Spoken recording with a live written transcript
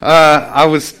I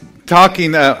was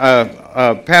talking,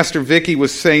 Pastor Vicky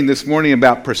was saying this morning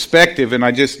about perspective, and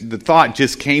the thought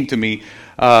just came to me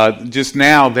just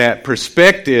now that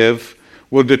perspective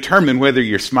will determine whether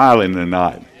you're smiling or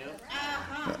not.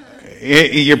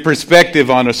 Your perspective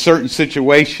on a certain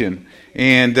situation,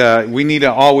 and we need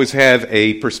to always have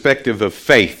a perspective of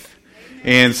faith.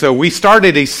 And so we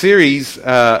started a series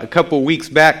a couple weeks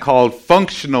back called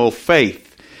Functional Faith.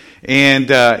 And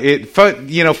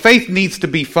faith needs to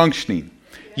be functioning.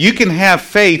 You can have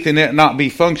faith and it not be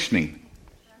functioning.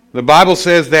 The Bible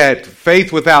says that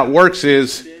faith without works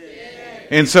is,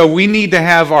 and so we need to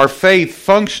have our faith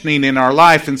functioning in our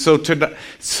life. And so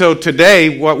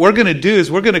today, what we're going to do is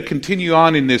we're going to continue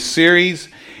on in this series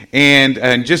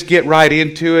and just get right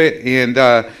into it. And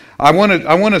I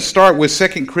want to start with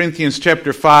 2 Corinthians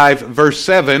chapter 5, verse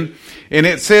 7, and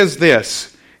it says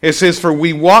this. It says, "For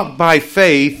we walk by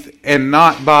faith and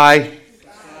not by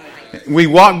sight." We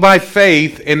walk by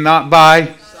faith and not by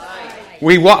sight.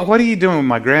 What are you doing with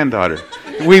my granddaughter?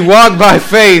 We walk by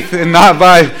faith and not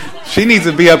by. She needs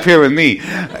to be up here with me.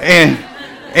 And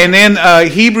then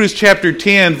Hebrews chapter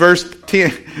 10, verse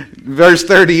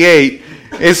 38,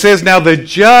 it says, "Now the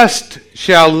just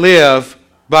shall live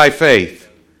by faith."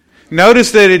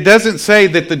 Notice that it doesn't say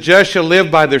that the just shall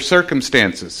live by their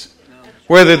circumstances,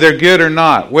 whether they're good or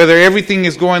not, whether everything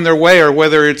is going their way or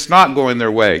whether it's not going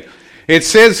their way. It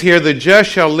says here, "The just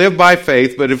shall live by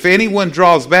faith, but if anyone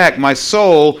draws back, my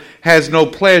soul has no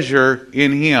pleasure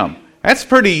in him." That's a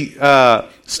pretty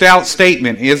stout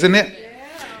statement, isn't it?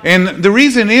 Yeah. And the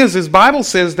reason is Bible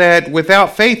says that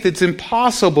without faith it's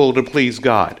impossible to please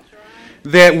God.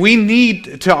 That we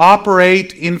need to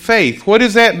operate in faith. What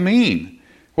does that mean?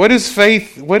 What is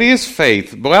faith? What is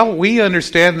faith? Well, we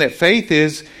understand that faith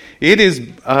is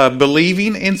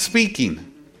believing and speaking.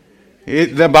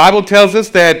 The Bible tells us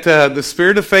that the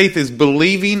spirit of faith is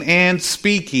believing and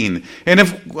speaking. And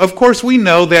of course we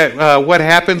know that what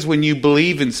happens when you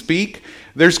believe and speak,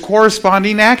 there's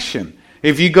corresponding action.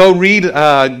 If you go read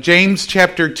James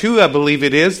chapter 2, I believe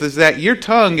it is that your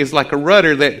tongue is like a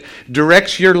rudder that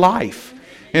directs your life.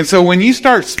 And so when you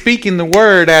start speaking the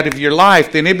word out of your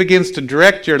life, then it begins to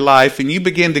direct your life and you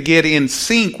begin to get in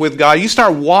sync with God. You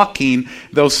start walking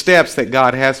those steps that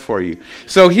God has for you.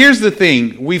 So here's the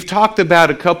thing. We've talked about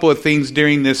a couple of things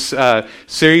during this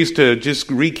series to just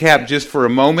recap just for a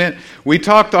moment. We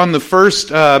talked on the first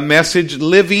message,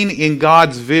 living in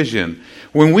God's vision.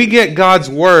 When we get God's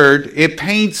word, it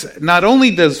paints, not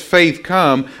only does faith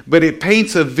come, but it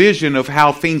paints a vision of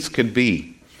how things could be.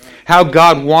 How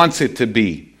God wants it to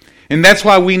be. And that's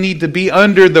why we need to be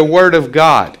under the Word of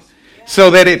God,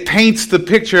 so that it paints the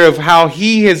picture of how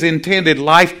He has intended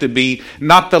life to be,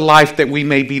 not the life that we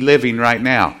may be living right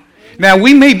now. Now,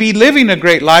 we may be living a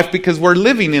great life because we're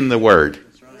living in the Word.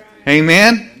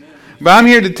 Amen? But I'm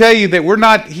here to tell you that we're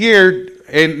not here,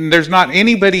 and there's not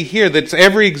anybody here that's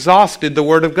ever exhausted the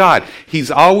Word of God.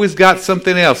 He's always got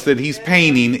something else that He's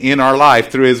painting in our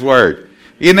life through His Word.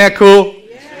 Isn't that cool?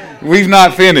 We've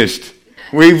not finished.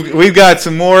 We've got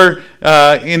some more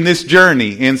in this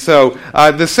journey. And so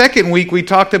the second week we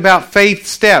talked about faith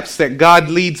steps, that God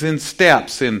leads in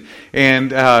steps. And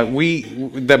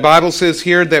the Bible says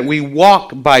here that we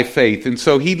walk by faith. And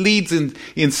so He leads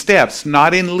in steps,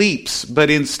 not in leaps,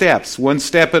 but in steps, one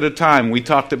step at a time. We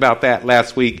talked about that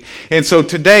last week. And so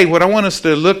today what I want us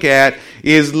to look at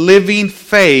is living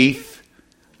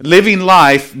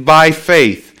life by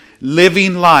faith.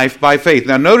 Living life by faith.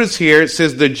 Now notice here it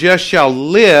says the just shall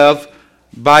live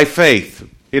by faith.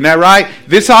 Isn't that right?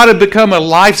 This ought to become a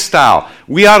lifestyle.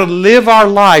 We ought to live our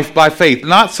life by faith.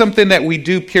 Not something that we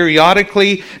do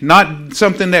periodically. Not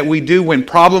something that we do when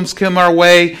problems come our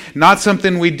way. Not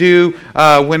something we do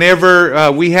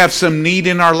whenever we have some need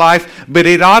in our life. But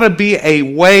it ought to be a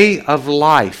way of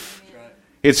life.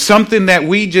 It's something that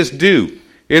we just do.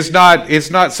 It's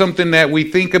not something that we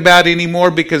think about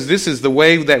anymore, because this is the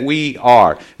way that we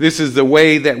are. This is the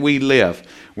way that we live.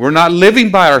 We're not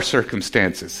living by our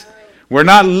circumstances. We're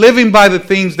not living by the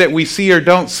things that we see or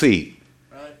don't see.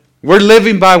 We're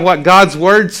living by what God's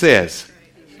Word says.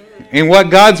 And what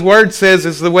God's Word says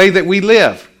is the way that we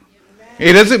live.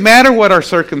 It doesn't matter what our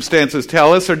circumstances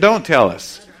tell us or don't tell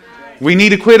us. We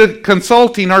need to quit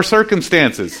consulting our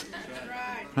circumstances.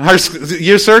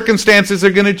 Your circumstances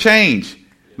are going to change.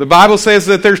 The Bible says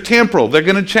that they're temporal. They're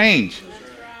going to change.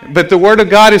 But the Word of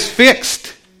God is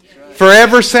fixed.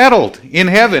 Forever settled in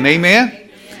heaven. Amen?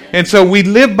 And so we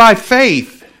live by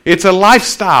faith. It's a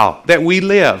lifestyle that we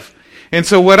live. And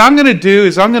so what I'm going to do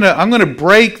is I'm going to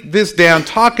break this down,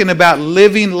 talking about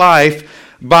living life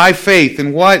by faith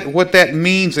and what that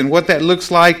means and what that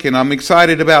looks like. And I'm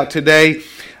excited about today.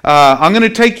 I'm going to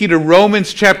take you to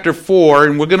Romans chapter 4,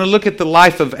 and we're going to look at the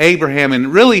life of Abraham.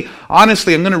 And really,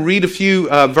 honestly, I'm going to read a few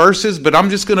verses, but I'm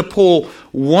just going to pull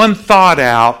one thought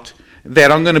out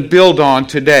that I'm going to build on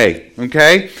today.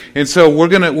 Okay? And so we're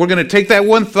going to take that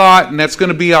one thought, and that's going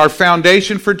to be our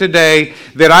foundation for today,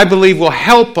 that I believe will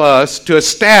help us to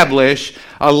establish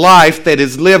a life that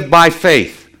is lived by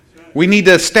faith. We need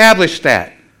to establish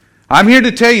that. I'm here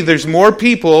to tell you there's more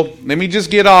people. Let me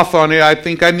just get off on it. I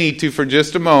think I need to for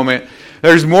just a moment.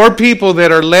 There's more people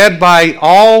that are led by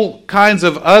all kinds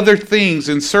of other things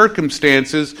and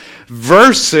circumstances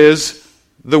versus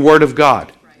the Word of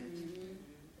God.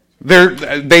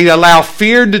 They allow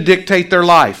fear to dictate their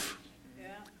life.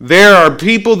 There are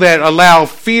people that allow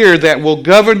fear that will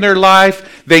govern their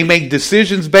life. They make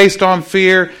decisions based on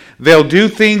fear. They'll do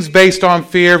things based on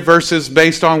fear versus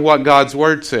based on what God's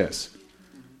Word says.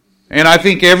 And I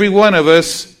think every one of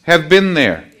us have been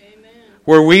there,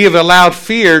 where we have allowed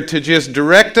fear to just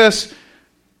direct us,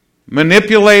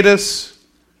 manipulate us,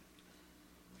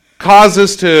 cause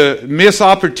us to miss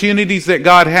opportunities that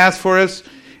God has for us.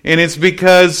 And it's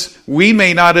because we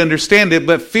may not understand it,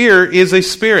 but fear is a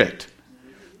spirit.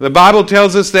 The Bible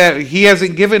tells us that He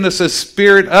hasn't given us a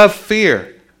spirit of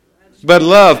fear, but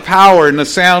love, power, and a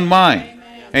sound mind.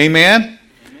 Amen?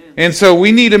 And so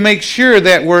we need to make sure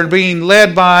that we're being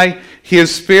led by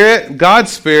His Spirit,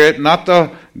 God's Spirit, not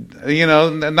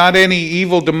not any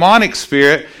evil demonic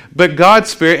spirit, but God's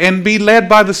Spirit, and be led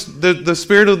by the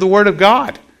Spirit of the Word of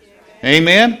God.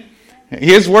 Amen?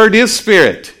 His Word is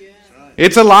Spirit.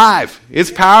 It's alive.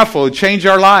 It's powerful. It'll change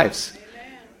our lives.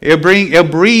 It'll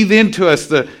breathe into us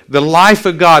the life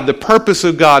of God, the purpose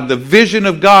of God, the vision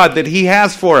of God that He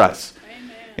has for us.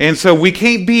 And so we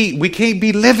can't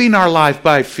be living our life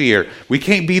by fear. We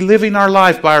can't be living our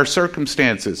life by our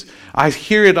circumstances. I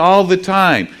hear it all the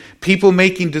time. People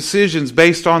making decisions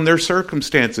based on their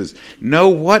circumstances. No,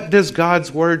 what does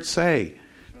God's Word say?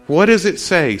 What does it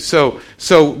say? So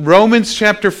Romans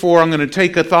chapter 4, I'm going to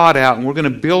take a thought out and we're going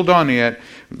to build on it.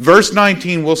 Verse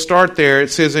 19, we'll start there. It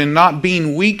says, "In not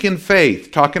being weak in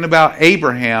faith," talking about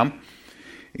Abraham,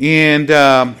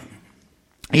 and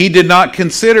he did not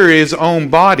consider his own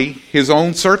body, his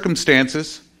own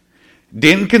circumstances.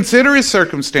 Didn't consider his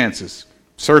circumstances.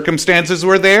 Circumstances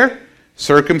were there.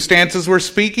 Circumstances were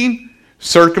speaking.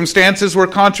 Circumstances were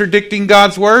contradicting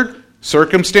God's Word.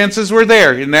 Circumstances were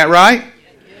there. Isn't that right?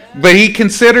 But he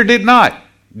considered it not.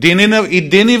 He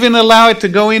didn't even allow it to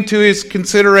go into his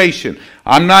consideration.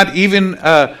 I'm not even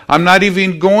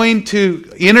going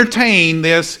to entertain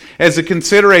this as a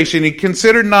consideration. He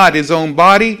considered not his own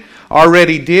body,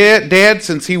 already dead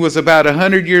since he was about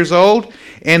 100 years old,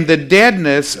 and the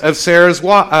deadness of Sarah's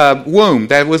womb.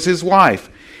 That was his wife.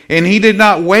 And he did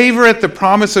not waver at the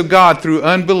promise of God through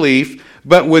unbelief,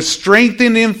 but was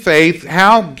strengthened in faith.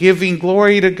 How? Giving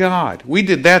glory to God. We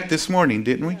did that this morning,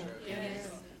 didn't we? Yes.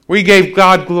 We gave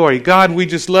God glory. God, we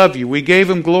just love you. We gave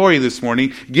Him glory this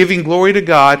morning, giving glory to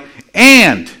God,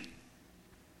 and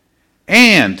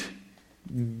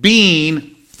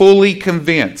being fully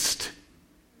convinced.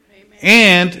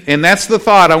 And that's the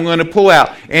thought I'm going to pull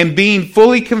out. And being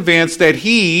fully convinced that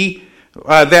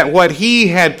that what He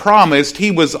had promised, He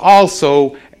was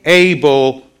also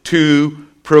able to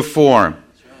perform.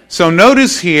 So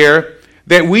notice here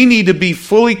that we need to be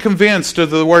fully convinced of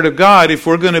the Word of God if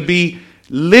we're going to be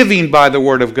living by the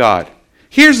Word of God.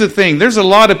 Here's the thing. There's a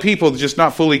lot of people just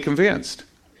not fully convinced.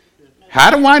 How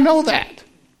do I know that?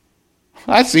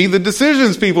 I see the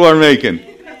decisions people are making.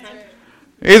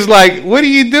 It's like, what are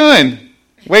you doing?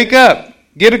 Wake up.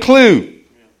 Get a clue.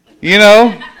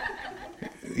 Your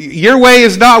way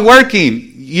is not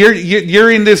working.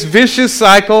 You're in this vicious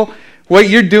cycle. What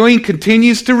you're doing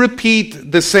continues to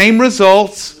repeat the same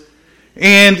results.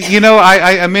 And,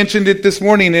 I mentioned it this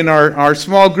morning in our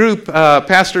small group,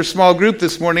 pastor's small group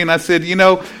this morning. I said,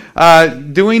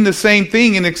 doing the same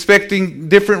thing and expecting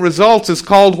different results is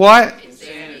called what?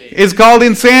 Insanity. It's called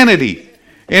insanity.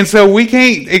 And so we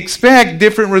can't expect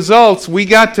different results. We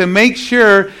got to make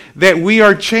sure that we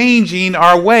are changing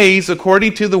our ways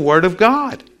according to the Word of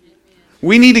God.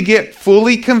 We need to get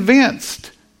fully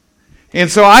convinced. And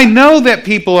so I know that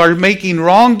people are making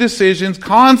wrong decisions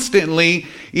constantly,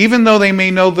 even though they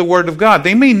may know the Word of God.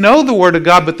 They may know the Word of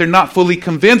God, but they're not fully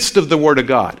convinced of the Word of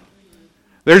God.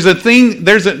 There's a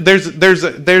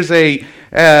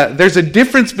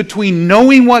difference between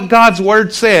knowing what God's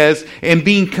Word says and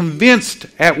being convinced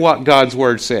at what God's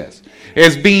Word says,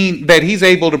 as being that He's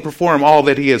able to perform all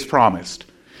that He has promised.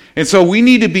 And so we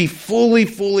need to be fully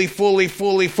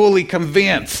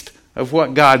convinced of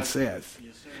what God says.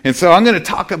 And so I'm going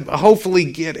to hopefully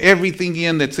get everything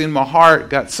in that's in my heart.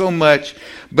 Got so much.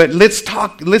 But let's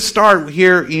start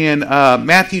here in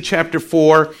Matthew chapter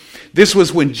 4. This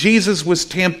was when Jesus was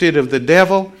tempted of the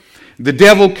devil. The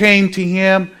devil came to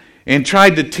him and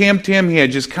tried to tempt him. He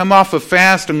had just come off a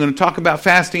fast. I'm going to talk about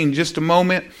fasting in just a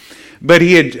moment. But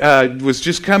he was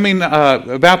just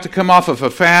about to come off of a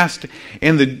fast,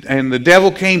 and the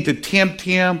devil came to tempt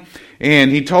him, and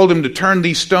he told him to turn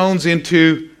these stones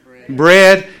into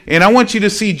bread. And I want you to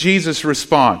see Jesus'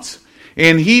 response.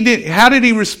 And how did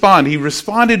he respond? He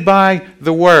responded by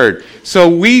the word.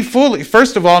 So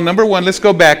first of all, number one, let's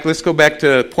go back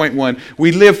to point one.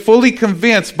 We live fully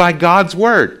convinced by God's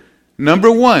word.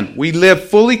 Number one, we live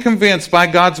fully convinced by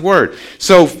God's word.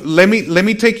 So let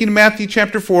me take you to Matthew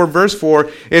chapter 4, verse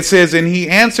 4. It says, "And he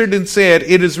answered and said,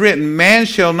 It is written, man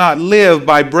shall not live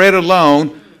by bread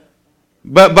alone,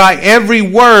 but by every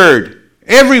word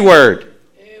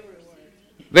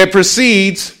that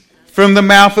proceeds from the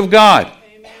mouth of God."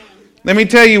 Amen. Let me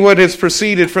tell you what has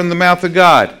proceeded from the mouth of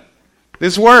God.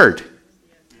 This word.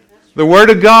 The word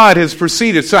of God has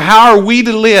proceeded. So how are we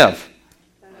to live?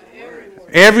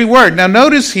 Every word. Now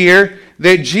notice here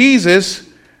that Jesus,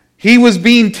 he was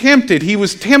being tempted. He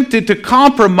was tempted to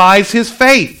compromise his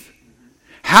faith.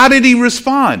 How did he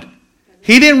respond?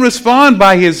 He didn't respond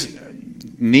by his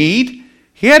need.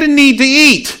 He had a need to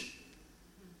eat.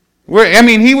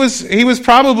 He was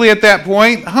probably at that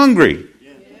point hungry.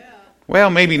 Well,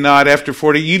 maybe not after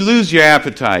 40. You lose your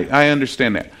appetite. I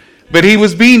understand that. But he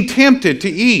was being tempted to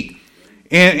eat.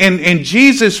 And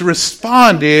Jesus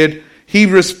responded. He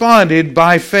responded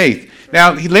by faith.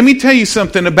 Now, let me tell you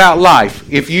something about life.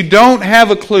 If you don't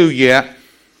have a clue yet,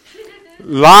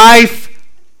 life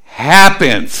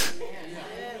happens.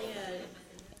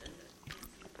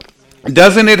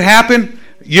 Doesn't it happen?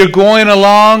 You're going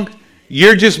along.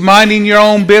 You're just minding your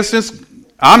own business.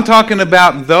 I'm talking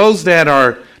about those that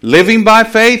are living by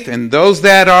faith and those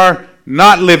that are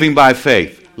not living by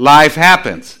faith. Life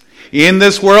happens. In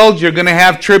this world, you're going to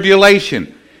have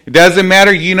tribulation. It doesn't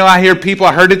matter. I hear people,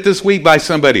 I heard it this week by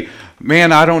somebody.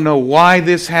 Man, I don't know why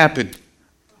this happened.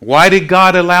 Why did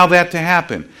God allow that to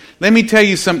happen? Let me tell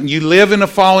you something. You live in a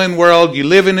fallen world. You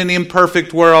live in an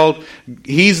imperfect world.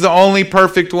 He's the only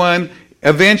perfect one.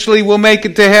 Eventually, we'll make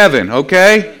it to heaven,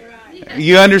 okay?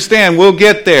 You understand? We'll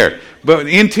get there. But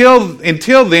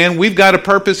until then, we've got a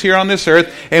purpose here on this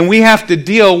earth, and we have to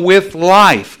deal with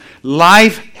life.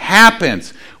 Life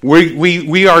happens.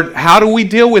 We are. How do we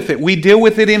deal with it? We deal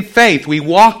with it in faith. We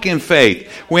walk in faith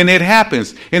when it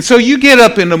happens. And so you get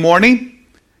up in the morning.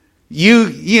 You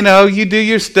do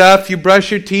your stuff. You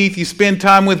brush your teeth. You spend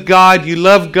time with God. You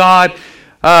love God.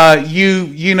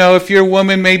 If you're a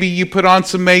woman, maybe you put on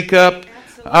some makeup.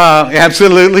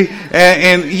 Absolutely.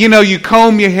 And you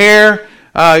comb your hair.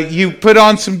 You put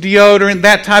on some deodorant,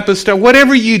 that type of stuff.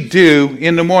 Whatever you do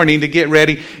in the morning to get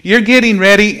ready, you're getting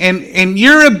ready, and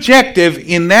your objective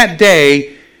in that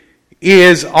day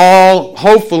is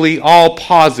hopefully all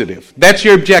positive. That's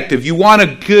your objective. You want a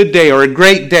good day or a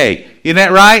great day. Isn't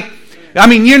that right?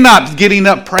 You're not getting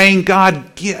up praying,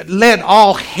 God, let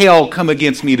all hell come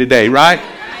against me today, right?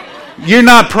 You're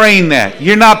not praying that.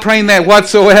 You're not praying that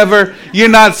whatsoever. You're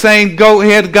not saying, go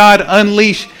ahead, God,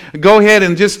 unleash. Go ahead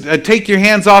and just take your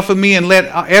hands off of me and let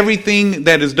everything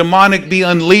that is demonic be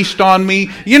unleashed on me.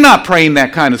 You're not praying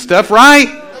that kind of stuff, right?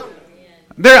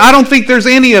 I don't think there's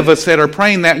any of us that are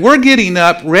praying that. We're getting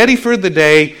up, ready for the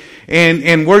day, and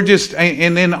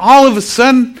then all of a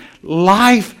sudden,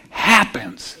 life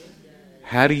happens.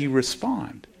 How do you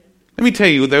respond? Let me tell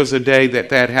you, there was a day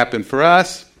that happened for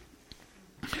us.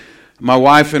 My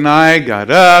wife and I got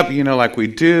up, like we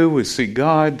do. We seek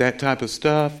God, that type of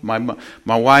stuff. My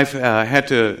wife had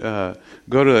to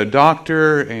go to a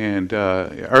doctor and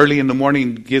early in the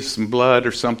morning give some blood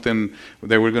or something.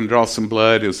 They were going to draw some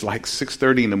blood. It was like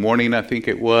 6:30 in the morning, I think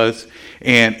it was.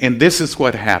 And this is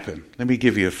what happened. Let me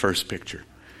give you a first picture.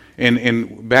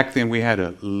 And back then we had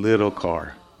a little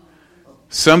car.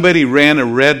 Somebody ran a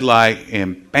red light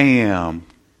and bam,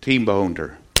 T-boned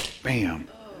her. Bam.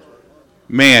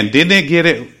 Man, didn't it get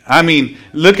it?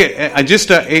 Look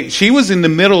at she was in the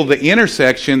middle of the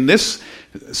intersection. This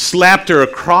slapped her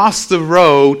across the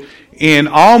road and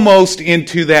almost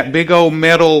into that big old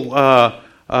metal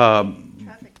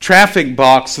traffic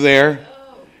box there.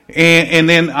 And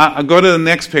then I go to the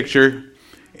next picture.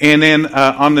 And then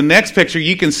on the next picture,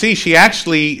 you can see she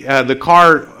actually, the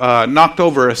car knocked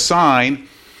over a sign.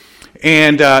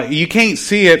 And you can't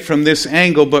see it from this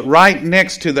angle, but right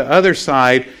next to the other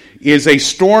side is a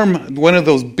storm, one of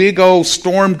those big old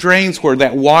storm drains where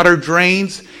that water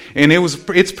drains, and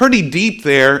it's pretty deep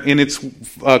there, and it's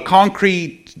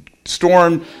concrete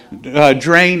storm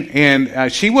drain,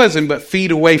 and she wasn't but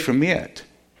feet away from it.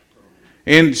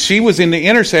 And she was in the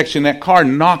intersection. That car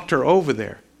knocked her over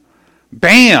there.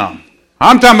 Bam!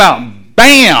 I'm talking about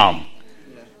bam!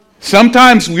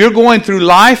 Sometimes we're going through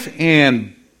life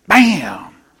and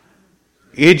bam!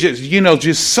 It just,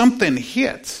 just something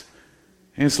hits.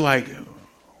 And it's like,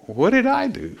 what did I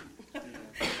do?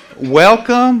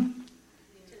 Welcome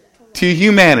to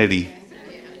humanity.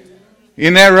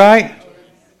 Isn't that right?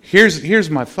 Here's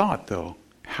my thought, though.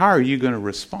 How are you going to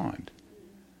respond?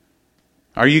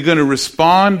 Are you going to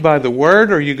respond by the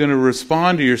word? Or are you going to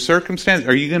respond to your circumstance?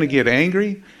 Are you going to get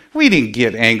angry? We didn't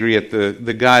get angry at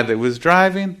the guy that was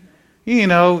driving.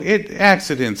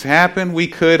 Accidents happen. We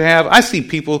could have. I see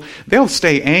people, they'll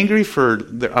stay angry for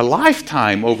a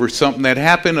lifetime over something that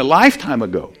happened a lifetime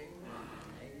ago.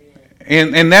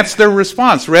 And that's their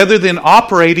response, rather than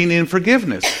operating in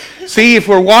forgiveness. See, if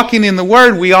we're walking in the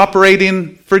Word, we operate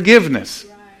in forgiveness.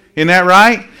 Isn't that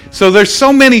right? So there's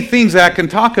so many things that I can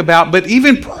talk about, but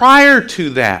even prior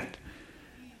to that,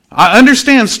 I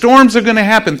understand storms are going to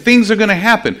happen, things are going to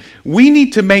happen. We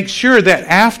need to make sure that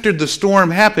after the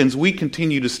storm happens, we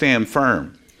continue to stand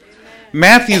firm.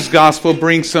 Matthew's gospel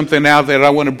brings something out that I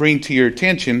want to bring to your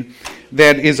attention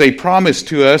that is a promise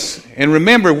to us. And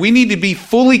remember, we need to be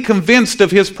fully convinced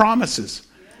of his promises.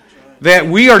 That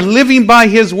we are living by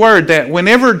his word, that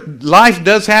whenever life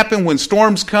does happen, when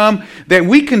storms come, that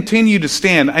we continue to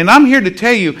stand. And I'm here to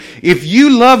tell you, if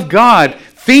you love God,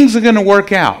 things are going to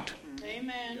work out.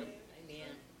 Amen.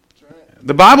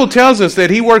 The Bible tells us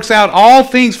that he works out all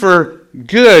things for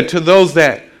good to those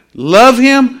that love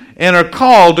him and are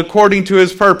called according to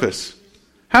his purpose.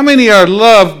 How many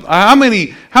love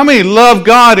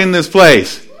God in this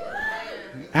place?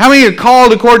 How many are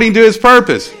called according to his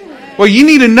purpose? Well, you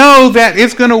need to know that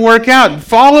it's going to work out.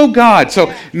 Follow God.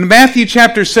 So in Matthew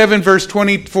chapter 7, verse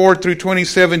 24 through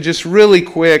 27, just really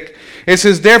quick, it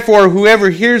says, "Therefore, whoever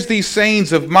hears these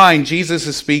sayings of mine," Jesus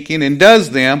is speaking, "and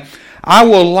does them, I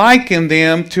will liken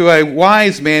them to a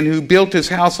wise man who built his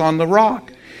house on the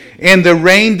rock. And the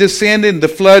rain descended, and the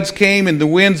floods came, and the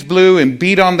winds blew and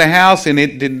beat on the house, and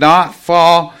it did not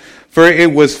fall, for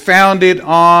it was founded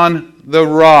on the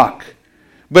rock.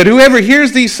 But whoever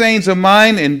hears these sayings of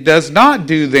mine and does not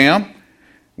do them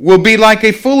will be like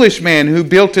a foolish man who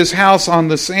built his house on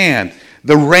the sand.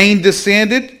 The rain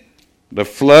descended, the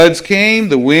floods came,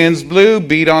 the winds blew,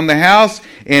 beat on the house,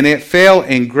 and it fell,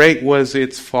 and great was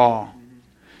its fall."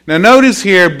 Now notice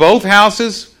here, both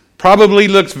houses probably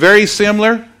looks very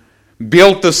similar,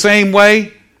 built the same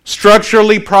way,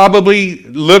 structurally probably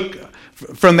look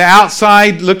from the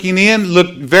outside looking in,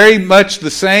 looked very much the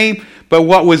same, but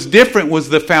what was different was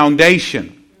the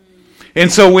foundation.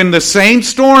 And so when the same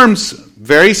storms,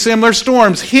 very similar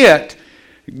storms hit,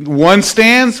 one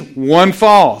stands, one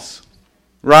falls.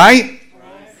 Right?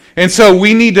 And so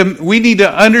we need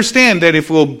to understand that if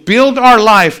we'll build our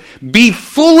life, be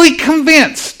fully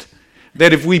convinced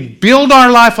that if we build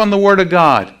our life on the Word of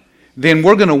God, then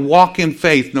we're going to walk in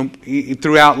faith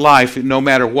throughout life, no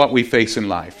matter what we face in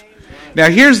life. Now,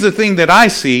 here's the thing that I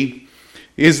see,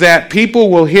 is that people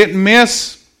will hit and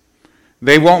miss.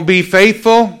 They won't be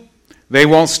faithful. They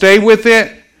won't stay with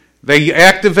it. They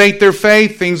activate their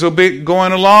faith. Things will be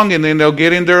going along, and then they'll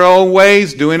get in their own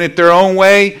ways, doing it their own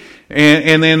way,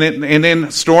 and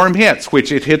then storm hits,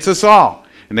 which it hits us all.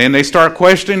 And then they start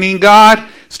questioning God,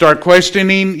 start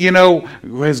questioning,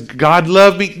 has God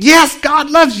loved me? Yes, God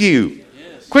loves you.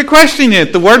 Yes. Quit questioning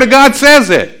it. The Word of God says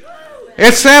it.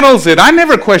 It settles it. I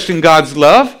never question God's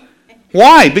love.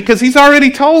 Why? Because He's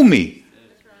already told me.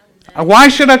 Why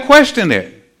should I question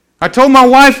it? I told my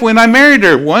wife when I married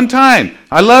her one time,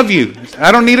 I love you.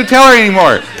 I don't need to tell her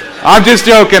anymore. I'm just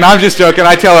joking.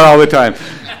 I tell her all the time.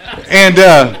 And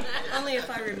only if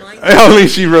I remind you. Only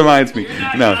she reminds me.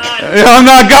 No, I'm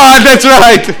not God. That's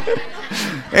right.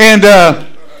 And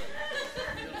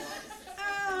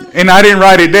I didn't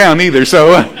write it down either.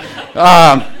 So,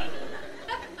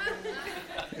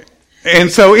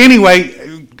 and so anyway,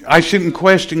 I shouldn't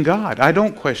question God. I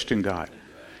don't question God.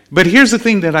 But here's the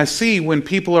thing that I see when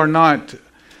people are not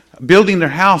building their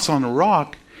house on a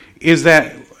rock, is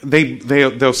that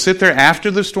they'll sit there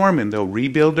after the storm and they'll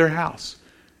rebuild their house.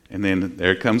 And then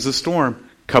there comes the storm.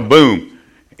 Kaboom.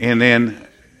 And then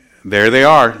there they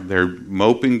are. They're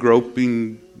moping,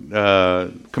 groping,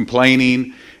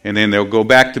 complaining, and then they'll go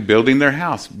back to building their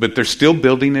house. But they're still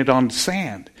building it on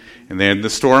sand. And then the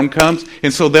storm comes.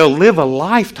 And so they'll live a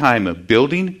lifetime of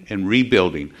building and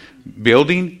rebuilding.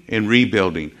 Building and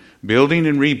rebuilding. Building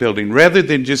and rebuilding. Rather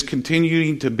than just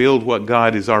continuing to build what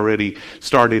God has already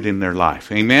started in their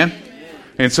life. Amen?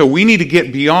 And so we need to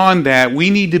get beyond that. We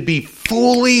need to be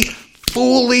fully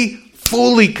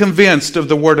convinced of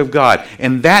the Word of God.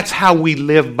 And that's how we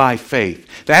live by faith.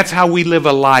 That's how we live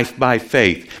a life by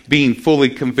faith, being fully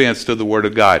convinced of the Word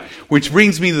of God. Which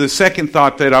brings me to the second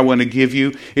thought that I want to give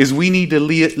you, is we need to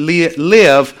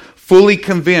live fully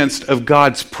convinced of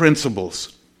God's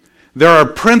principles. There are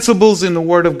principles in the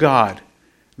Word of God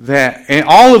and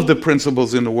all of the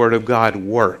principles in the Word of God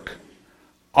work.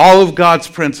 All of God's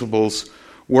principles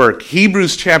work.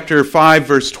 Hebrews chapter 5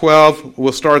 verse 12,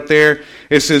 we'll start there.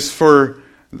 It says, For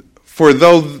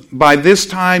though by this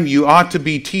time you ought to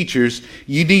be teachers,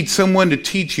 you need someone to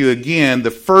teach you again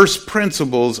the first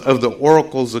principles of the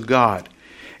oracles of God.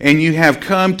 And you have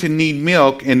come to need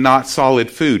milk and not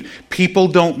solid food. People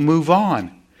don't move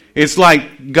on. It's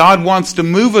like God wants to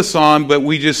move us on, but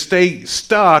we just stay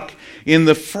stuck in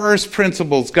the first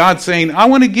principles. God's saying, I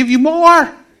want to give you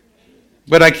more,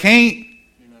 but I can't.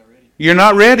 You're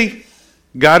not ready.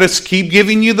 Got to keep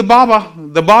giving you the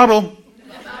bottle.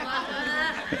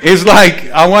 It's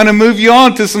like, I want to move you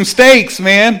on to some steaks,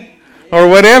 man, or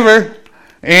whatever.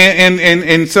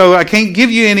 And so I can't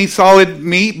give you any solid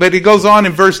meat, but it goes on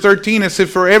in verse 13. It says,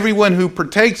 for everyone who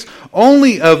partakes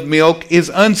only of milk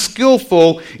is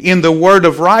unskillful in the word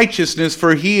of righteousness,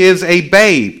 for he is a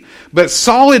babe. But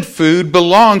solid food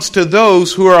belongs to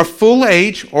those who are full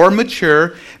age or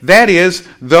mature, that is,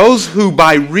 those who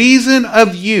by reason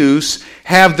of use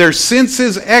have their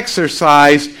senses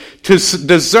exercised to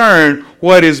discern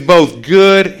what is both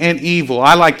good and evil.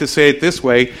 I like to say it this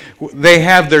way: they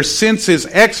have their senses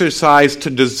exercised to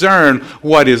discern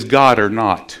what is God or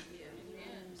not.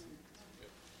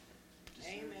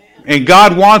 And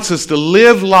God wants us to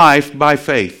live life by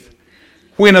faith.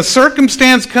 When a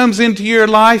circumstance comes into your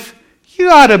life, you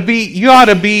ought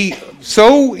to be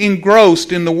so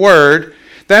engrossed in the Word.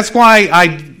 That's why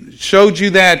I showed you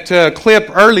that clip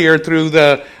earlier through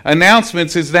the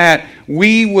announcements, is that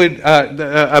we would,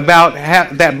 about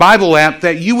that Bible app,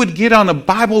 that you would get on a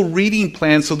Bible reading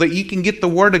plan so that you can get the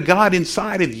Word of God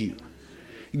inside of you.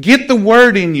 Get the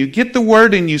Word in you. Get the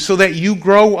Word in you so that you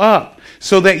grow up,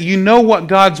 so that you know what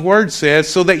God's Word says,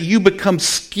 so that you become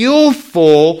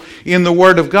skillful in the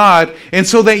Word of God, and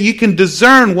so that you can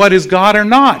discern what is God or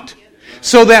not.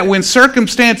 So that when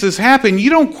circumstances happen, you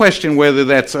don't question whether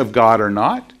that's of God or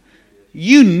not.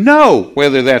 You know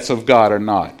whether that's of God or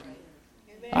not.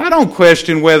 I don't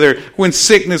question whether when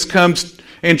sickness comes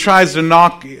and tries to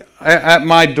knock at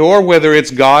my door, whether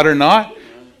it's God or not.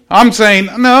 I'm saying,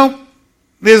 no,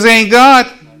 this ain't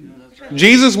God.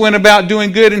 Jesus went about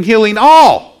doing good and healing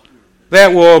all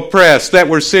that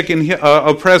were sick and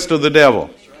oppressed of the devil.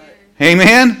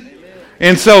 Amen?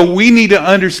 And so we need to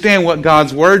understand what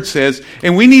God's Word says,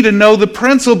 and we need to know the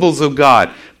principles of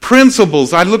God.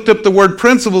 Principles. I looked up the word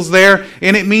principles there,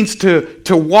 and it means to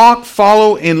walk,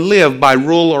 follow, and live by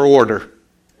rule or order.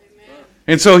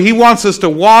 And so He wants us to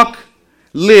walk,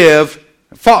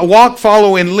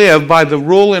 follow, and live by the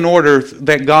rule and order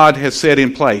that God has set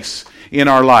in place in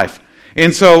our life.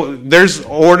 And so there's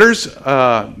orders,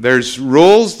 there's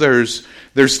rules, there's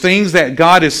things that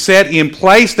God has set in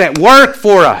place that work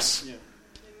for us.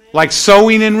 Like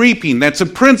sowing and reaping. That's a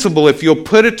principle if you'll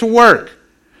put it to work.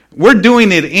 We're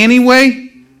doing it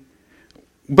anyway,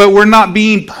 but we're not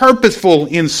being purposeful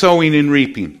in sowing and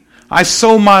reaping. I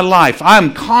sow my life.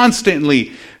 I'm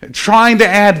constantly trying to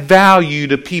add value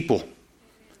to people.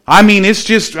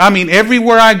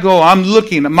 Everywhere I go, I'm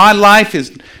looking. My life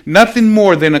is nothing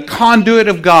more than a conduit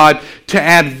of God to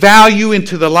add value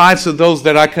into the lives of those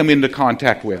that I come into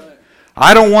contact with.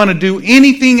 I don't want to do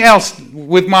anything else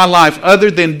with my life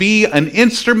other than be an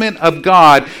instrument of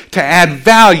God to add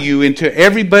value into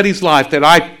everybody's life that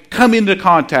I come into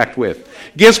contact with.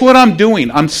 Guess what I'm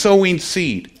doing? I'm sowing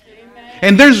seed.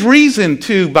 And there's reason,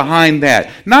 too, behind that.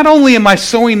 Not only am I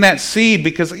sowing that seed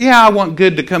because, I want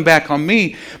good to come back on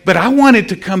me, but I want it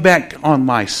to come back on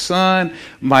my son,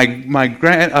 my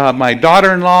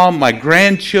daughter-in-law, my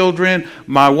grandchildren,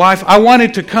 my wife. I want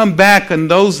it to come back on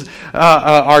those,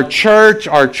 our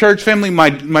church family,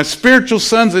 my spiritual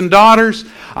sons and daughters.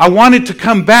 I want it to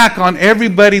come back on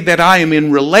everybody that I am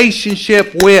in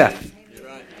relationship with.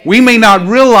 We may not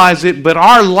realize it, but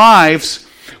our lives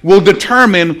will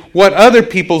determine what other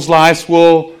people's lives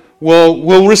will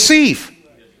receive.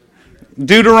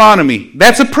 Deuteronomy.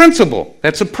 That's a principle.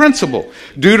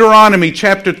 Deuteronomy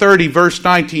chapter 30, verse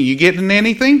 19. You getting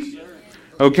anything?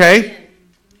 Okay.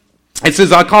 It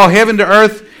says, I call heaven to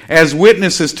earth as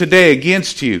witnesses today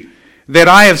against you, that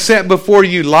I have set before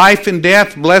you life and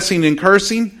death, blessing and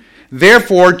cursing.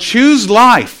 Therefore, choose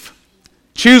life.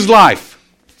 Choose life.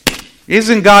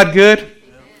 Isn't God good?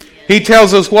 He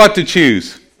tells us what to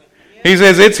choose. He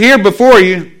says, it's here before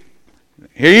you.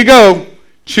 Here you go.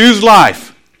 Choose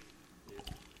life.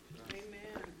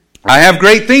 I have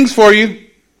great things for you.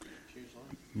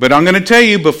 But I'm going to tell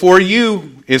you, before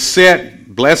you is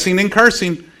set blessing and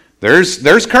cursing.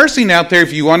 There's cursing out there.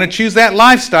 If you want to choose that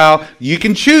lifestyle, you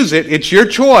can choose it. It's your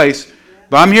choice.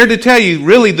 But I'm here to tell you,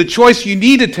 really, the choice you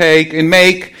need to take and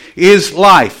make is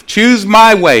life. Choose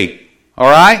my way. All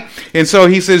right? And so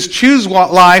he says, choose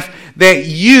what life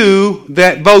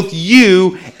that both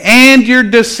you and your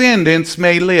descendants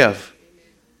may live.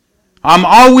 I'm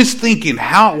always thinking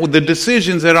how the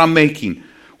decisions that I'm making.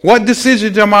 What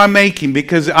decisions am I making?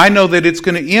 Because I know that it's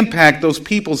going to impact those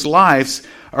people's lives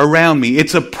around me.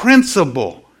 It's a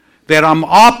principle that I'm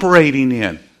operating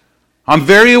in. I'm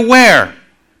very aware.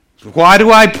 Why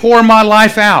do I pour my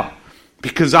life out?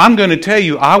 Because I'm going to tell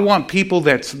you, I want people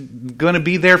that's going to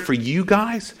be there for you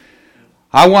guys.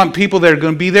 I want people that are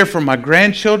going to be there for my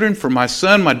grandchildren, for my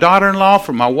son, my daughter-in-law,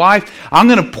 for my wife. I'm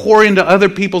going to pour into other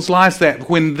people's lives that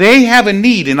when they have a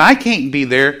need and I can't be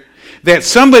there, that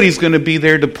somebody's going to be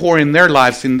there to pour in their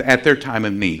lives at their time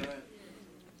of need.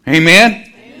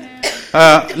 Amen?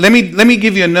 Let me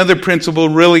give you another principle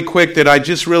really quick that I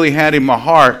just really had in my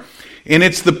heart. And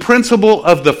it's the principle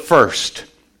of the first.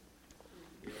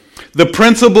 The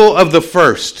principle of the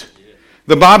first.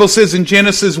 The Bible says in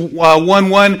Genesis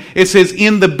 1:1, it says,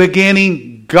 in the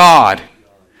beginning, God.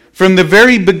 From the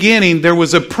very beginning, there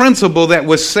was a principle that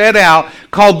was set out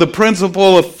called the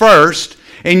principle of first.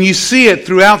 And you see it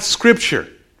throughout Scripture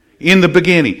in the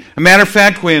beginning. A matter of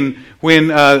fact, when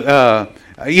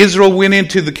Israel went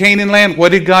into the Canaan land, what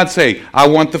did God say? I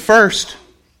want the first.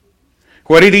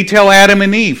 What did he tell Adam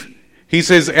and Eve? He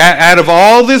says, out of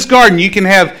all this garden,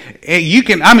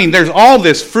 there's all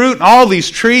this fruit and all these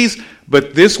trees,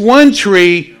 but this one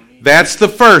tree, that's the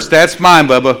first. That's mine,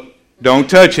 Bubba. Don't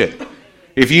touch it.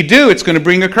 If you do, it's going to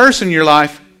bring a curse in your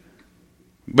life.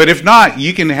 But if not,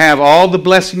 you can have all the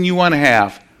blessing you want to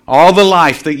have, all the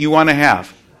life that you want to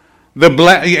have.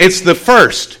 It's the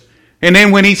first. And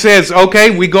then when he says,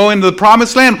 okay, we go into the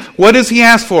promised land, what does he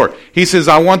ask for? He says,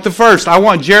 I want the first. I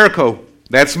want Jericho.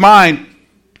 That's mine.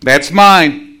 That's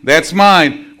mine. That's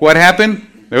mine. What happened?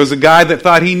 There was a guy that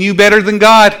thought he knew better than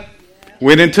God.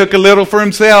 Went and took a little for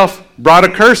himself. Brought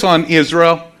a curse on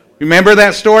Israel. Remember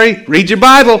that story? Read your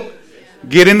Bible.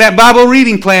 Get in that Bible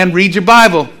reading plan. Read your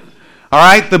Bible. All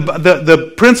right?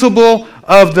 The principle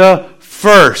of the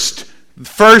first.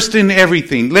 First in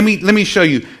everything. Let me show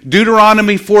you.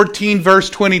 Deuteronomy 14,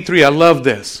 verse 23. I love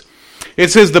this.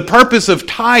 It says the purpose of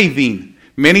tithing.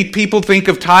 Many people think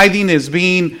of tithing as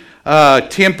being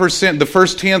 10%, the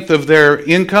first tenth of their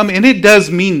income, and it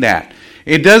does mean that.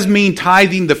 It does mean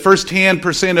tithing the first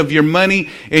 10% of your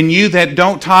money. And you that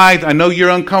don't tithe, I know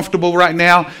you're uncomfortable right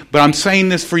now, but I'm saying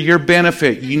this for your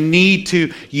benefit. You need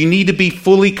to be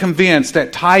fully convinced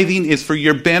that tithing is for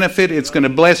your benefit. It's going to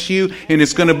bless you, and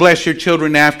it's going to bless your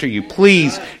children after you.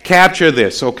 Please capture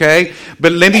this, okay?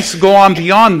 But let me go on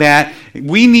beyond that.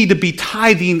 We need to be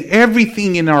tithing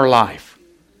everything in our life.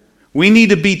 We need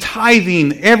to be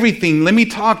tithing everything. Let me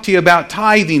talk to you about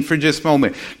tithing for just a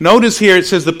moment. Notice here it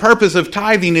says the purpose of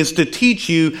tithing is to teach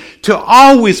you to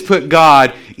always put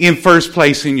God in first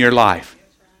place in your life.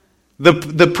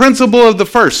 The principle of the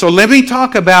first. So let me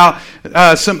talk about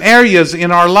some areas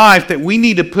in our life that we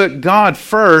need to put God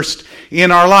first in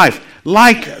our life.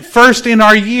 Like first in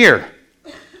our year.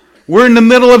 We're in the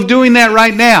middle of doing that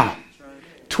right now.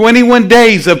 21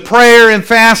 days of prayer and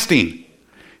fasting.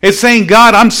 It's saying,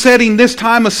 God, I'm setting this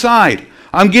time aside.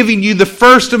 I'm giving you the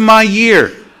first of my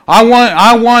year. I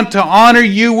want to honor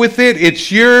you with it.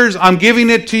 It's yours. I'm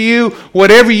giving it to you.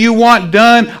 Whatever you want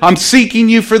done, I'm seeking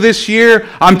you for this year.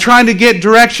 I'm trying to get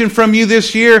direction from you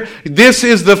this year. This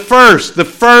is the first. The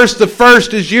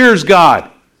first is yours,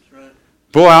 God.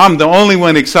 Boy, I'm the only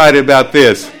one excited about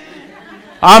this.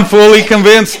 I'm fully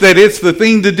convinced that it's the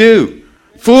thing to do.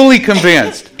 Fully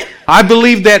convinced. I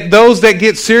believe that those that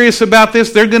get serious about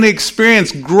this, they're going to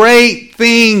experience great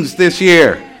things this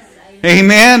year.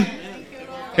 Amen?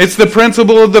 It's the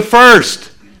principle of the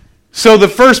first. So the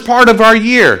first part of our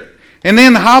year. And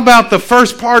then how about the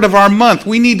first part of our month?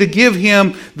 We need to give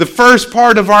him the first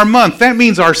part of our month. That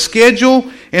means our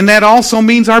schedule, and that also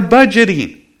means our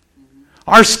budgeting.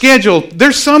 Our schedule.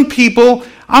 There's some people,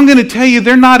 I'm going to tell you,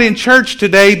 they're not in church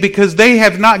today because they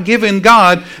have not given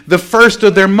God the first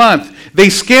of their month. They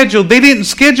didn't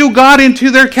schedule God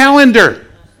into their calendar.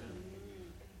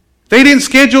 They didn't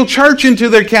schedule church into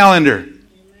their calendar.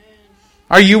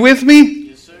 Are you with me?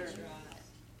 Yes, sir.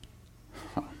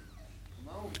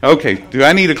 Okay, do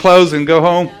I need to close and go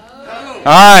home? No. All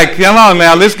right, come on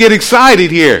now. Let's get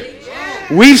excited here.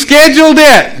 We scheduled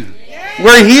it.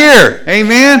 We're here.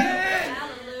 Amen.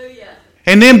 Hallelujah.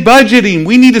 And then budgeting.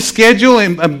 We need to schedule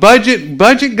and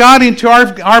budget God into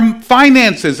our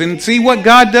finances and see what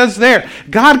God does there.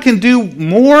 God can do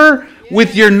more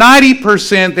with your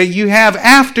 90% that you have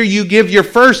after you give your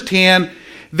first 10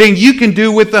 than you can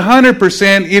do with the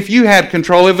 100% if you had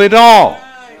control of it all.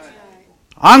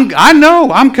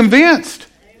 I'm convinced.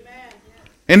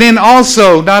 And then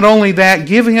also, not only that,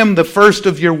 give him the first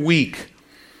of your week.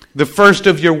 The first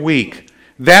of your week.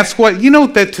 That's what, you know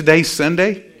that today's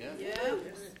Sunday?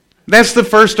 That's the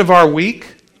first of our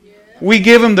week. We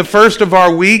give him the first of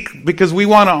our week because we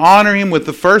want to honor him with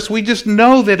the first. We just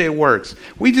know that it works.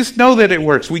 We just know that it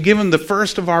works. We give him the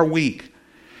first of our week.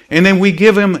 And then we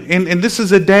give him, and this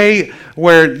is a day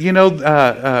where,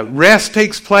 rest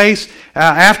takes place.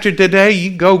 After today,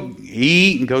 you go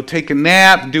eat and go take a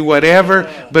nap, do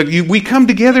whatever. But we come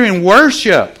together and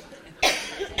worship.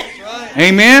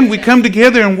 Amen? We come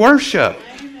together and worship.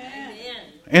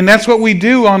 And that's what we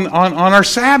do on our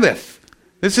Sabbath.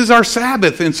 This is our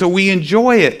Sabbath, and so we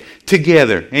enjoy it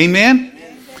together. Amen?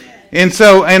 And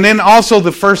then also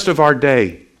the first of our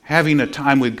day, having a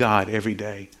time with God every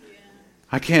day.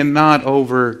 I cannot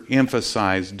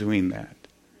overemphasize doing that.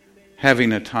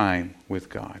 Having a time with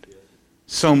God.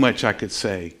 So much I could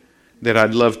say that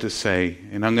I'd love to say,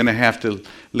 and I'm going to have to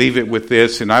leave it with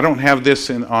this. And I don't have this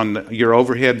on your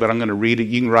overhead, but I'm going to read it.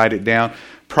 You can write it down.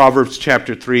 Proverbs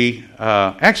chapter 3.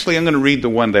 Actually, I'm going to read the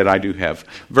one that I do have.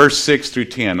 Verse 6 through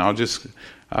 10.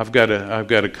 I've got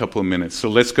a couple of minutes. So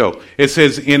let's go. It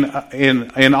says,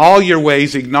 in all your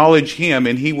ways acknowledge him,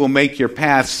 and he will make your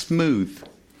path smooth.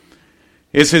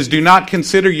 It says, do not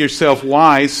consider yourself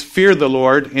wise, fear the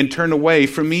Lord, and turn away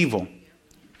from evil.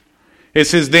 It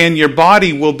says, then your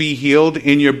body will be healed,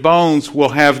 and your bones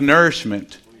will have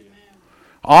nourishment.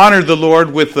 Honor the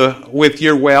Lord with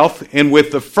your wealth, and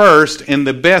with the first and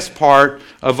the best part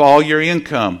of all your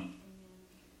income.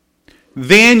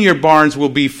 Then your barns will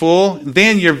be full,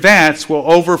 then your vats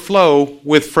will overflow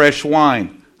with fresh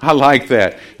wine. I like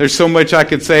that. There's so much I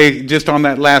could say just on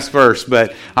that last verse,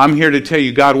 but I'm here to tell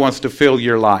you God wants to fill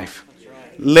your life.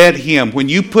 Let him. When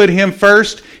you put him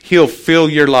first, he'll fill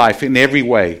your life in every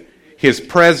way. His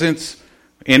presence,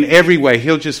 in every way,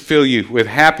 he'll just fill you with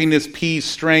happiness, peace,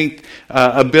 strength,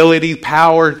 ability,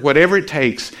 power, whatever it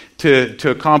takes to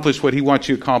accomplish what he wants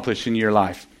you to accomplish in your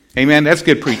life. Amen? That's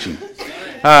good preaching.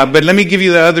 But let me give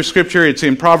you the other scripture. It's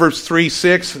in Proverbs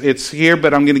 3:6. It's here,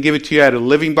 but I'm going to give it to you out of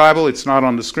Living Bible. It's not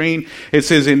on the screen. It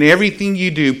says, in everything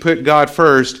you do, put God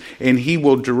first, and he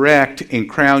will direct and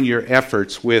crown your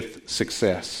efforts with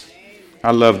success.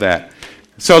 I love that.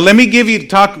 So let me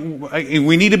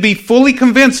we need to be fully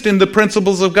convinced in the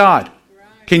principles of God.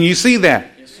 Can you see that?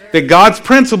 That God's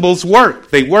principles work.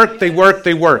 They work, they work,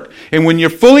 they work. And when you're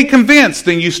fully convinced,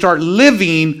 then you start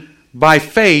living by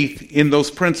faith in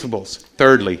those principles.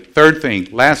 Third thing,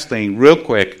 last thing, real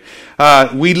quick.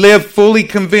 We live fully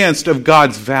convinced of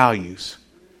God's values.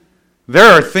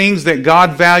 There are things that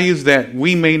God values that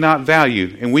we may not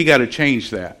value, and we got to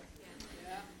change that.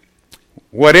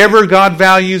 Whatever God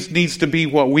values needs to be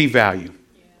what we value.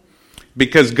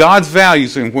 Because God's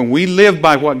values, and when we live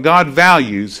by what God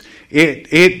values,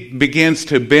 it begins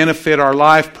to benefit our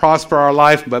life, prosper our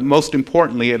life, but most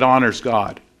importantly, it honors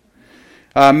God.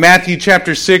 Matthew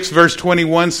chapter 6, verse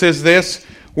 21 says this,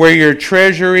 where your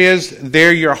treasure is,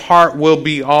 there your heart will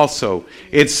be also.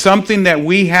 It's something that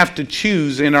we have to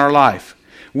choose in our life.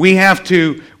 We have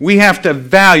to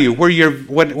value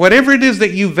whatever it is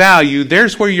that you value,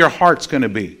 there's where your heart's going to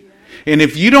be. And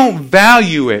if you don't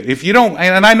value it,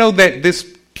 and I know that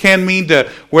this can mean to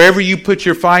wherever you put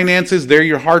your finances, there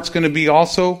your heart's going to be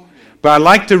also. But I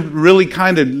like to really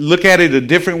kind of look at it a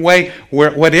different way,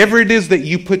 where whatever it is that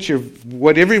you put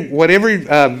whatever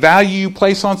value you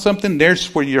place on something,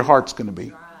 there's where your heart's going to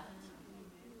be.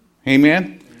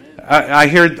 Amen? I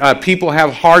hear people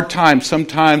have hard times, a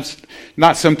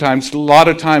lot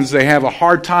of times they have a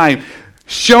hard time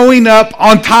showing up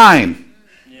on time.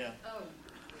 Yeah.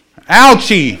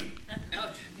 Ouchie.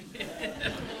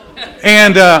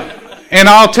 And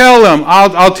I'll tell them,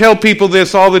 I'll tell people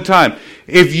this all the time.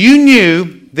 If you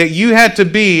knew that you had to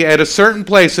be at a certain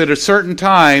place at a certain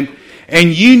time,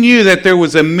 and you knew that there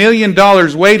was $1 million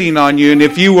waiting on you, and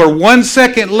if you were 1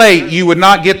 second late, you would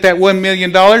not get that $1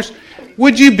 million,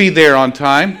 would you be there on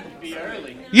time?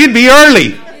 You'd be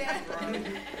early.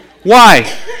 Why?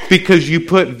 Because you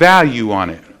put value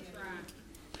on it.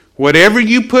 Whatever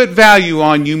you put value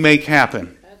on, you make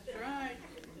happen.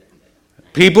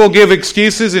 People give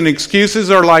excuses, and excuses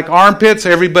are like armpits.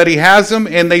 Everybody has them,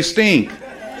 and they stink.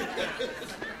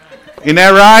 Isn't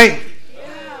that right?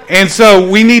 And so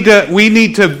we need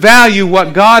to value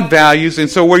what God values. And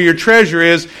so where your treasure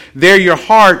is, there your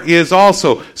heart is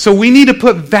also. So we need to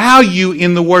put value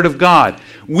in the Word of God.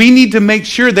 We need to make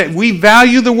sure that we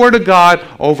value the Word of God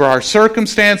over our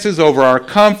circumstances, over our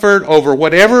comfort, over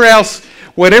whatever else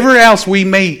we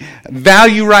may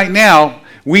value right now.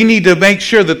 We need to make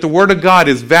sure that the Word of God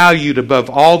is valued above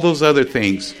all those other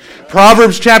things.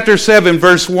 Proverbs chapter 7,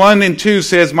 verse 1 and 2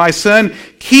 says, "My son,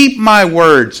 keep my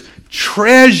words,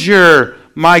 treasure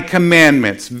my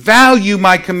commandments, value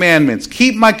my commandments,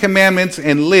 keep my commandments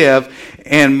and live,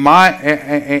 and my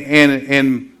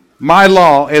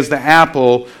law as the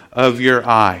apple of your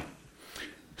eye."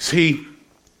 See,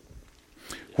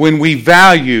 when we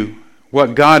value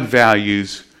what God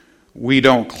values, we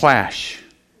don't clash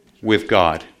with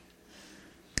God.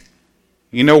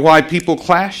 You know why people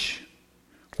clash?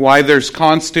 Why there's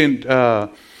constant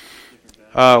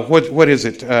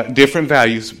different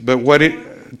values, but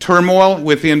turmoil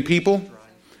within people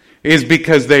is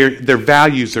because their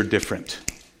values are different.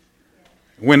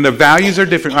 When the values are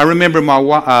different, I remember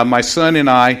my son and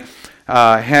I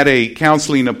had a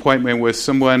counseling appointment with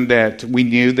someone that we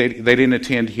knew. They didn't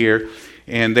attend here,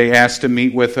 and they asked to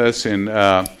meet with us, and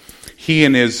he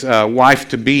and his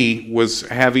wife-to-be was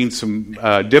having some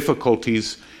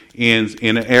difficulties in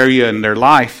an area in their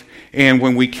life. And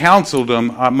when we counseled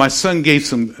them, my son gave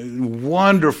some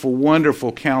wonderful,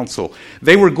 wonderful counsel.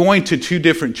 They were going to two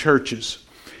different churches.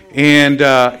 And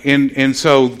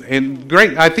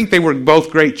great. I think they were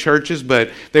both great churches, but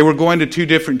they were going to two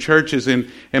different churches. And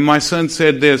my son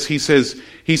said this. He says,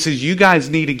 you guys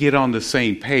need to get on the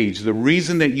same page. The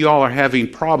reason that you all are having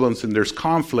problems and there's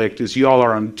conflict is you all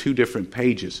are on two different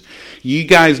pages. You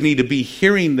guys need to be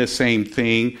hearing the same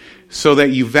thing so that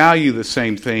you value the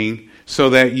same thing, so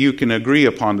that you can agree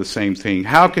upon the same thing.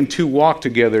 How can two walk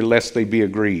together lest they be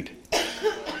agreed?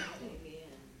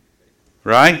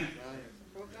 Right?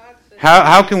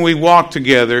 How can we walk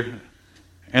together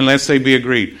unless they be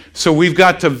agreed? So we've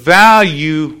got to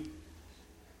value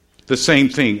the same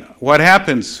thing. What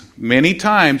happens many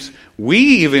times, we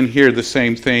even hear the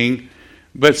same thing,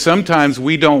 but sometimes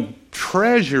we don't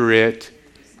treasure it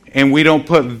and we don't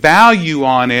put value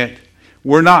on it.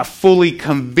 We're not fully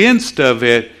convinced of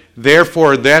it.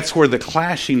 Therefore, that's where the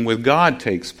clashing with God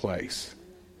takes place.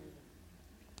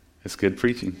 That's good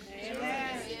preaching.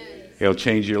 It'll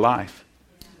change your life.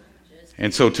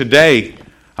 And so today,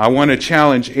 I want to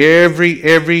challenge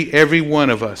every one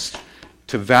of us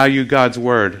to value God's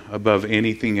Word above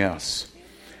anything else.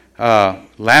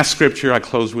 Last scripture, I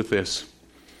close with this.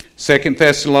 2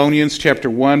 Thessalonians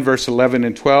chapter 1, verse 11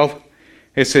 and 12.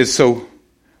 It says, "So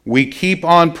we keep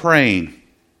on praying.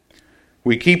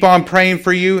 We keep on praying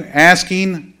for you,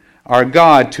 asking our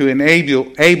God to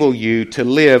enable you to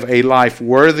live a life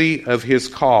worthy of His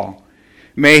call.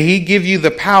 May He give you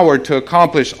the power to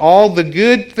accomplish all the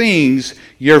good things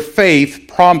your faith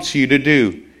prompts you to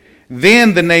do.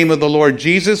 Then the name of the Lord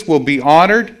Jesus will be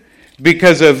honored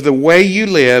because of the way you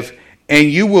live,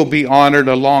 and you will be honored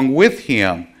along with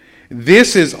Him.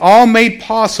 This is all made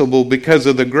possible because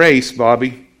of the grace,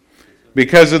 Bobby,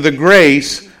 because of the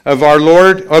grace of our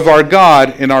Lord, of our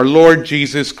God, and our Lord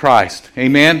Jesus Christ."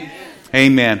 Amen?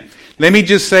 Amen. Let me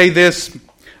just say this.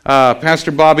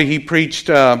 Pastor Bobby, he preached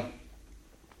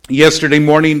yesterday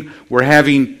morning. We're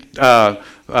having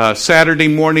Saturday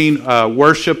morning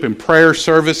worship and prayer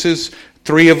services,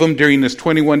 3 of them during this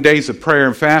 21 days of prayer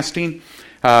and fasting.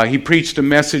 He preached a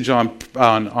message on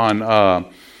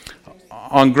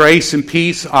grace and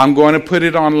peace. I'm going to put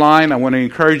it online. I want to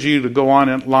encourage you to go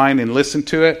online and listen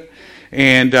to it.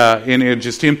 And it'll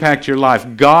just impact your life.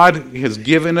 God has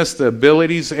given us the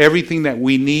abilities, everything that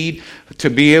we need to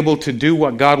be able to do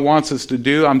what God wants us to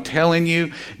do. I'm telling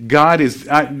you,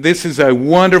 this is a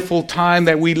wonderful time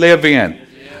that we live in.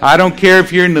 I don't care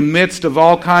if you're in the midst of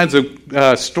all kinds of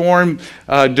storm,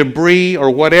 debris,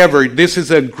 or whatever. This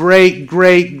is a great,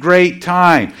 great, great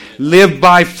time. Live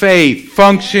by faith.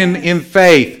 Function in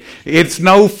faith. It's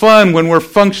no fun when we're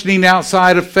functioning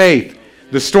outside of faith.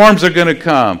 The storms are going to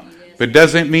come. But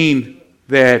doesn't mean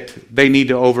that they need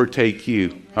to overtake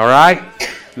you. All right?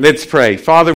 Let's pray. Father,